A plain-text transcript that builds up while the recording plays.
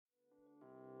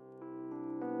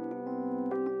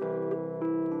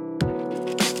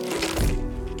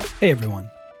Hey everyone,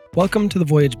 welcome to the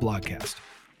Voyage blogcast,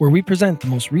 where we present the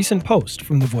most recent post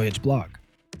from the Voyage blog.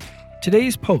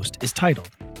 Today's post is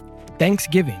titled,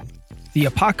 Thanksgiving, the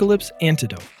Apocalypse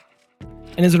Antidote,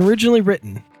 and is originally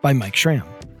written by Mike Schramm.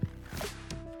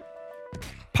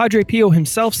 Padre Pio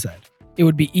himself said, it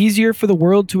would be easier for the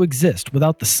world to exist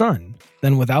without the sun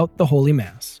than without the Holy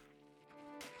Mass.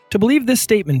 To believe this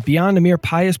statement beyond a mere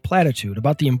pious platitude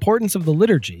about the importance of the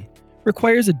liturgy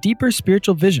requires a deeper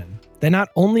spiritual vision that not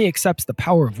only accepts the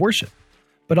power of worship,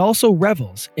 but also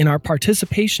revels in our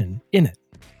participation in it.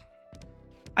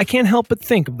 I can't help but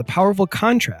think of the powerful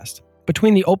contrast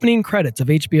between the opening credits of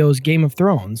HBO's Game of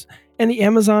Thrones and the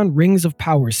Amazon Rings of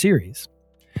Power series.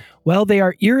 While they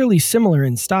are eerily similar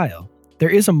in style, there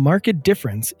is a marked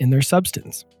difference in their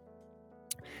substance.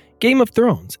 Game of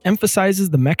Thrones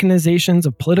emphasizes the mechanizations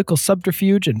of political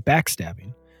subterfuge and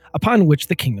backstabbing, upon which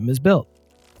the kingdom is built.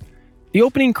 The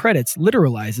opening credits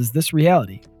literalizes this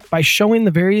reality by showing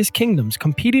the various kingdoms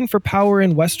competing for power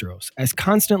in Westeros as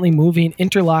constantly moving,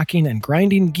 interlocking, and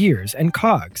grinding gears and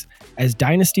cogs as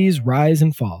dynasties rise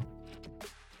and fall.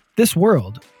 This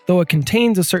world, though it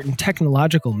contains a certain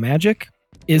technological magic,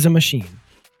 is a machine.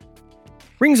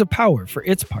 Rings of Power, for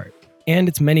its part, and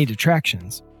its many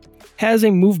detractions, has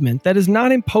a movement that is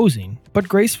not imposing, but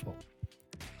graceful.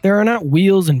 There are not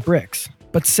wheels and bricks,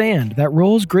 but sand that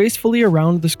rolls gracefully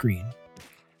around the screen.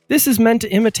 This is meant to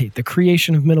imitate the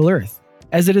creation of Middle-earth,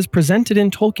 as it is presented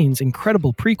in Tolkien's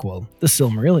incredible prequel, The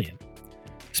Silmarillion,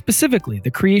 specifically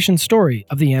the creation story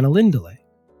of the Ainulindale.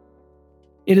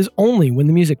 It is only when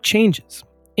the music changes,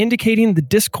 indicating the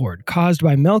discord caused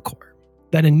by Melkor,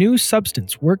 that a new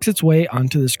substance works its way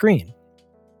onto the screen,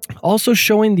 also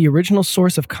showing the original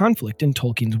source of conflict in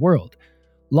Tolkien's world,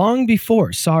 long before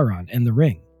Sauron and the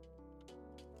Ring.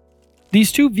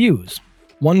 These two views,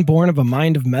 one born of a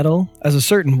mind of metal, as a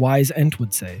certain wise Ent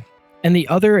would say, and the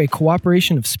other a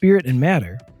cooperation of spirit and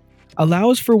matter,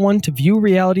 allows for one to view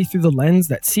reality through the lens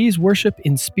that sees worship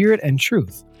in spirit and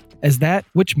truth as that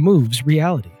which moves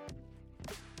reality.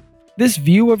 This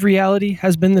view of reality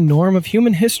has been the norm of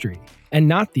human history and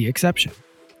not the exception,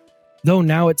 though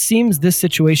now it seems this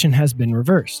situation has been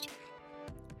reversed.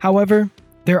 However,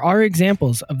 there are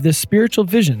examples of this spiritual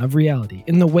vision of reality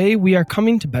in the way we are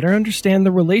coming to better understand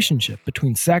the relationship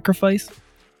between sacrifice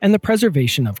and the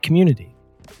preservation of community.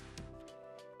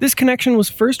 This connection was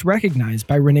first recognized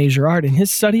by René Girard in his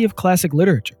study of classic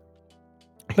literature,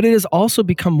 but it has also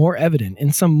become more evident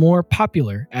in some more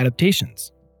popular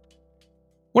adaptations.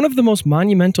 One of the most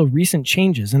monumental recent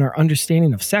changes in our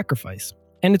understanding of sacrifice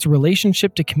and its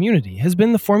relationship to community has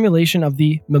been the formulation of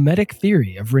the mimetic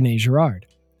theory of René Girard.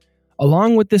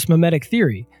 Along with this mimetic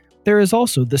theory, there is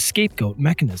also the scapegoat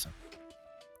mechanism.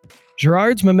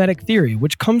 Girard's mimetic theory,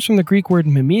 which comes from the Greek word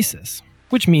mimesis,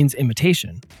 which means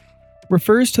imitation,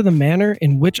 refers to the manner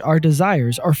in which our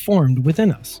desires are formed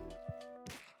within us.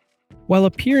 While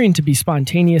appearing to be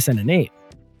spontaneous and innate,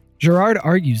 Girard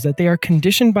argues that they are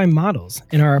conditioned by models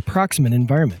in our approximate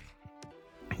environment.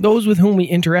 Those with whom we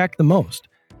interact the most,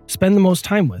 spend the most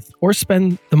time with, or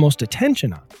spend the most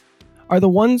attention on, are the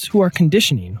ones who are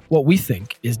conditioning what we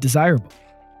think is desirable.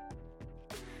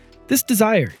 This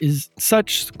desire is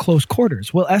such close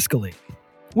quarters will escalate,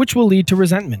 which will lead to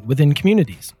resentment within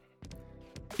communities.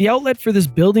 The outlet for this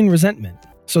building resentment,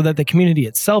 so that the community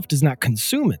itself does not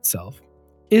consume itself,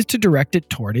 is to direct it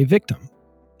toward a victim.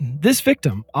 This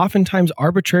victim, oftentimes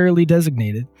arbitrarily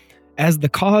designated as the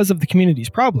cause of the community's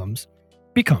problems,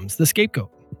 becomes the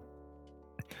scapegoat.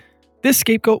 This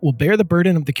scapegoat will bear the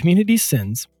burden of the community's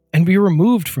sins and be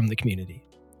removed from the community.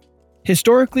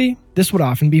 Historically, this would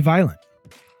often be violent.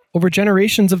 Over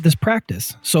generations of this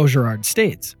practice, so Girard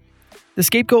states, the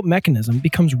scapegoat mechanism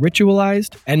becomes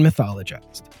ritualized and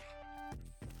mythologized.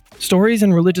 Stories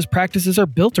and religious practices are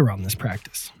built around this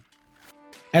practice.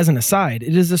 As an aside,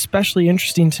 it is especially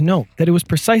interesting to note that it was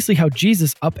precisely how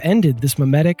Jesus upended this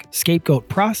mimetic scapegoat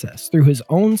process through his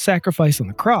own sacrifice on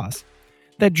the cross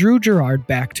that drew Girard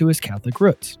back to his Catholic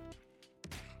roots.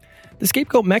 The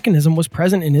scapegoat mechanism was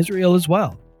present in Israel as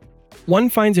well. One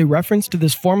finds a reference to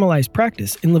this formalized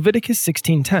practice in Leviticus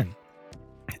 16:10,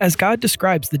 as God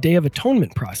describes the Day of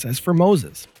Atonement process for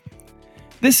Moses.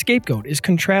 This scapegoat is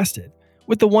contrasted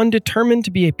with the one determined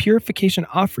to be a purification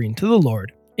offering to the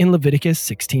Lord in Leviticus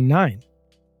 16:9.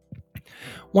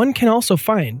 One can also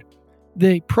find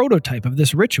the prototype of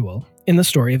this ritual in the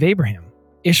story of Abraham,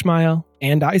 Ishmael,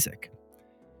 and Isaac.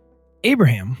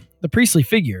 Abraham, the priestly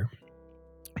figure,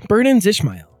 burdens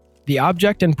Ishmael, the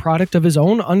object and product of his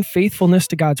own unfaithfulness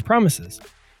to God's promises,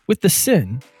 with the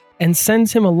sin and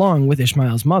sends him along with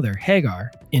Ishmael's mother,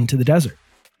 Hagar, into the desert.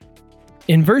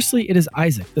 Inversely, it is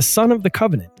Isaac, the son of the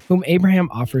covenant, whom Abraham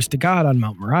offers to God on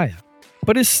Mount Moriah,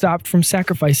 but is stopped from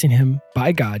sacrificing him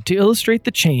by God to illustrate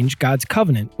the change God's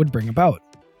covenant would bring about.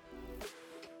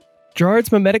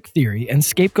 Girard's mimetic theory and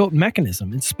scapegoat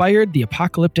mechanism inspired the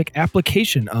apocalyptic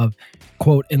application of,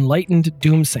 quote, enlightened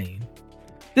doomsaying.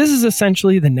 This is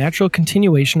essentially the natural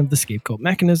continuation of the scapegoat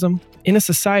mechanism in a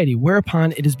society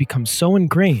whereupon it has become so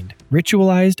ingrained,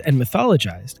 ritualized, and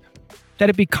mythologized that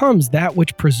it becomes that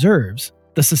which preserves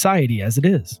the society as it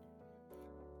is.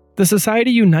 The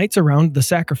society unites around the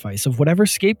sacrifice of whatever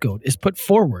scapegoat is put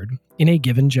forward in a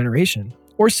given generation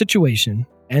or situation,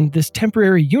 and this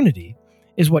temporary unity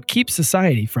is what keeps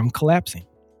society from collapsing.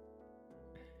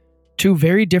 Two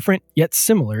very different yet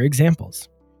similar examples.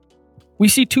 We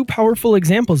see two powerful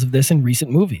examples of this in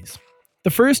recent movies. The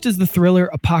first is the thriller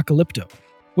Apocalypto,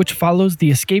 which follows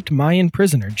the escaped Mayan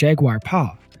prisoner Jaguar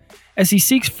Pa, as he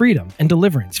seeks freedom and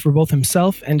deliverance for both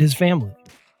himself and his family.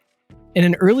 In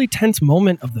an early tense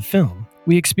moment of the film,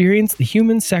 we experience the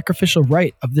human sacrificial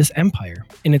rite of this empire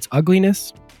in its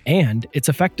ugliness and its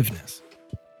effectiveness.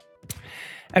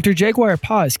 After Jaguar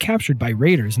Pa is captured by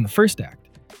raiders in the first act,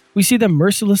 we see them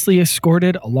mercilessly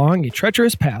escorted along a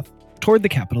treacherous path toward the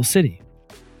capital city,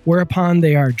 whereupon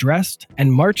they are dressed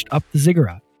and marched up the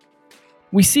ziggurat.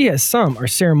 We see as some are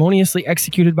ceremoniously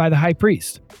executed by the high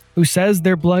priest, who says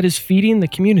their blood is feeding the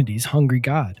community's hungry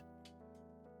god.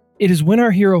 It is when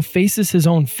our hero faces his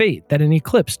own fate that an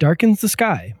eclipse darkens the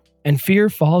sky and fear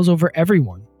falls over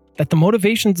everyone that the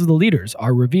motivations of the leaders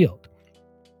are revealed.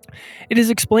 It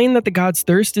is explained that the god's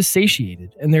thirst is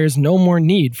satiated and there is no more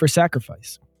need for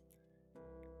sacrifice.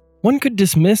 One could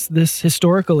dismiss this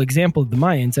historical example of the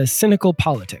Mayans as cynical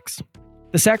politics.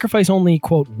 The sacrifice only,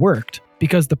 quote, worked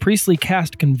because the priestly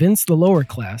caste convinced the lower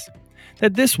class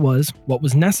that this was what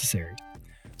was necessary,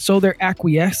 so their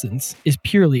acquiescence is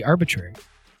purely arbitrary.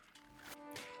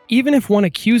 Even if one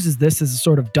accuses this as a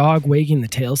sort of dog wagging the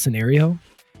tail scenario,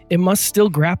 it must still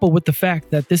grapple with the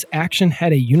fact that this action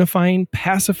had a unifying,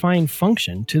 pacifying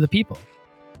function to the people.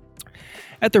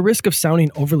 At the risk of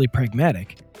sounding overly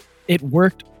pragmatic, it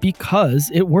worked because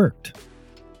it worked.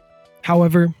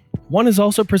 However, one is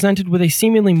also presented with a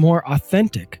seemingly more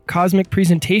authentic cosmic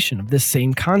presentation of this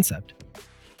same concept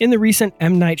in the recent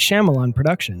M. Night Shyamalan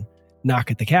production,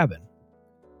 Knock at the Cabin.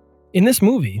 In this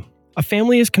movie, a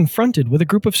family is confronted with a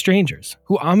group of strangers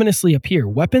who ominously appear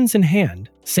weapons in hand,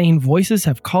 saying voices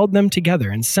have called them together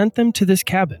and sent them to this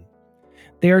cabin.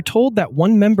 They are told that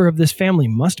one member of this family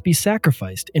must be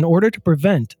sacrificed in order to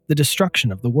prevent the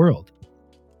destruction of the world.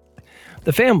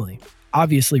 The family,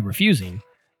 obviously refusing,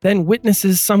 then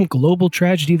witnesses some global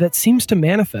tragedy that seems to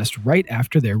manifest right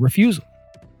after their refusal.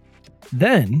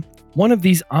 Then, one of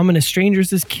these ominous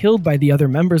strangers is killed by the other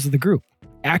members of the group,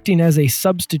 acting as a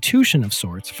substitution of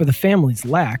sorts for the family's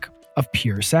lack of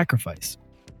pure sacrifice.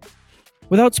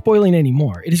 Without spoiling any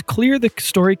more, it is clear the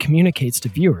story communicates to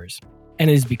viewers, and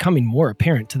it is becoming more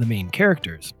apparent to the main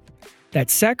characters, that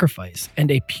sacrifice,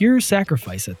 and a pure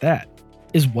sacrifice at that,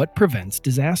 is what prevents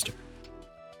disaster.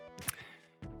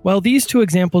 While these two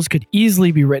examples could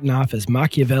easily be written off as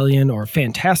Machiavellian or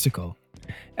fantastical,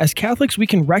 as Catholics we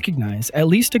can recognize at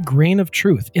least a grain of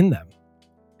truth in them.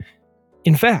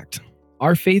 In fact,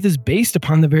 our faith is based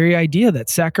upon the very idea that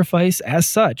sacrifice as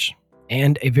such,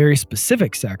 and a very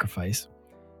specific sacrifice,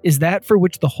 is that for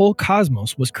which the whole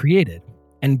cosmos was created,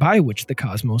 and by which the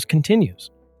cosmos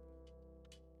continues.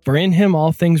 For in him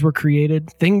all things were created,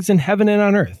 things in heaven and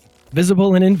on earth,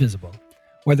 visible and invisible,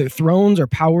 whether thrones or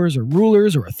powers or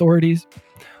rulers or authorities,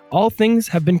 all things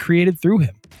have been created through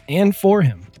him and for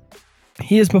him.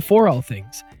 He is before all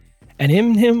things, and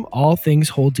in him all things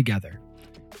hold together.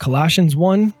 Colossians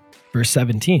 1, verse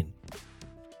 17.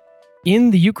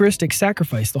 In the Eucharistic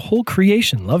sacrifice, the whole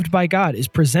creation loved by God is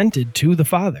presented to the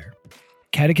Father.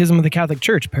 Catechism of the Catholic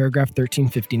Church, paragraph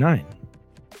 1359.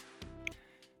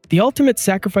 The ultimate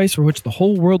sacrifice for which the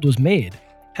whole world was made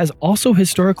has also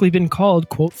historically been called,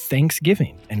 quote,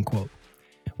 thanksgiving, end quote,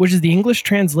 which is the English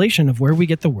translation of where we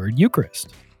get the word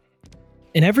Eucharist.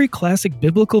 In every classic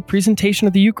biblical presentation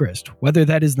of the Eucharist, whether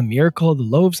that is the miracle of the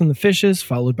loaves and the fishes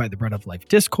followed by the bread of life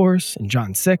discourse in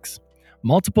John 6,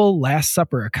 multiple Last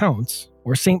Supper accounts,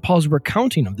 or St. Paul's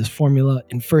recounting of this formula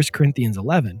in 1 Corinthians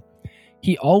 11,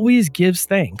 he always gives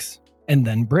thanks and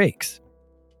then breaks.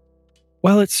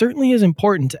 While it certainly is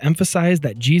important to emphasize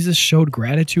that Jesus showed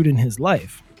gratitude in his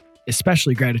life,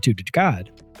 especially gratitude to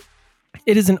God,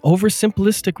 it is an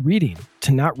oversimplistic reading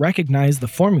to not recognize the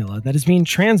formula that is being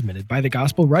transmitted by the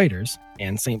Gospel writers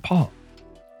and St. Paul.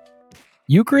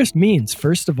 Eucharist means,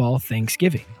 first of all,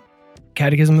 thanksgiving.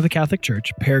 Catechism of the Catholic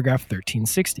Church, paragraph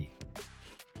 1360.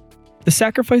 The The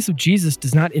sacrifice of Jesus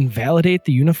does not invalidate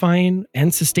the unifying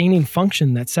and sustaining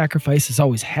function that sacrifice has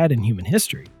always had in human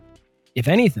history. If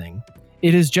anything,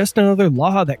 it is just another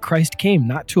law that Christ came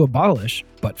not to abolish,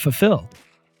 but fulfill.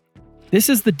 This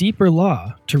is the deeper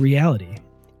law to reality,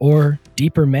 or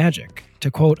deeper magic,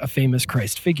 to quote a famous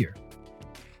Christ figure.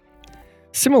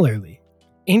 Similarly,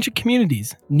 ancient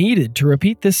communities needed to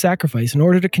repeat this sacrifice in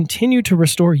order to continue to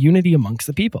restore unity amongst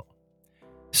the people.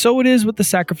 So it is with the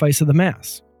sacrifice of the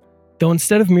Mass. Though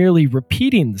instead of merely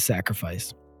repeating the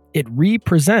sacrifice, it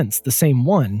represents the same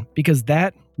one because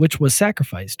that which was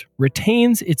sacrificed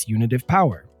retains its unitive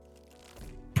power,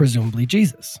 presumably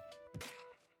Jesus.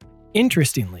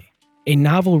 Interestingly, a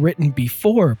novel written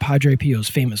before Padre Pio's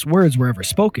famous words were ever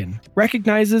spoken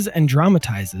recognizes and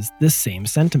dramatizes this same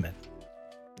sentiment.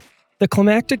 The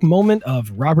climactic moment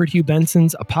of Robert Hugh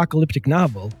Benson's apocalyptic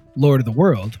novel, Lord of the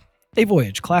World, a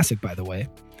Voyage classic by the way,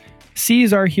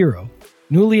 sees our hero,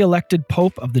 newly elected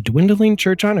Pope of the dwindling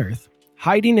Church on Earth,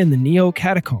 hiding in the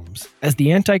neo-catacombs as the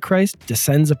Antichrist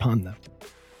descends upon them.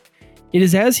 It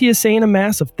is as he is saying a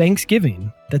mass of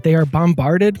thanksgiving that they are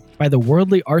bombarded by the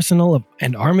worldly arsenal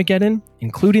and Armageddon,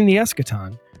 including the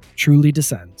eschaton, truly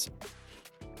descends.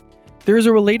 There is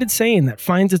a related saying that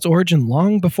finds its origin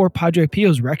long before Padre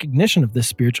Pio's recognition of this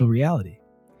spiritual reality.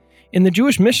 In the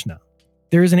Jewish Mishnah,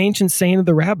 there is an ancient saying of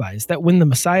the rabbis that when the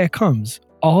Messiah comes,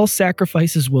 all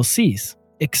sacrifices will cease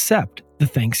except the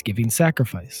thanksgiving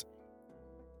sacrifice.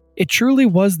 It truly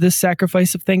was this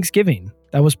sacrifice of thanksgiving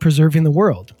that was preserving the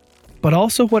world, but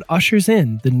also what ushers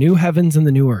in the new heavens and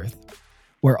the new earth,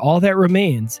 where all that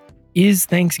remains is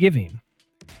thanksgiving,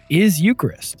 is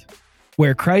Eucharist,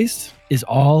 where Christ is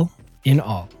all in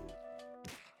all.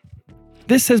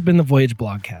 This has been the Voyage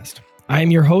Blogcast. I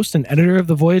am your host and editor of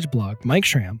the Voyage blog, Mike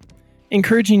Schramm,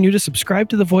 encouraging you to subscribe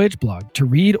to the Voyage blog to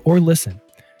read or listen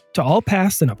to all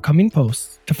past and upcoming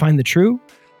posts to find the true,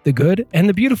 the good, and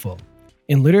the beautiful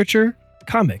in literature,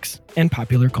 comics, and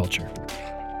popular culture.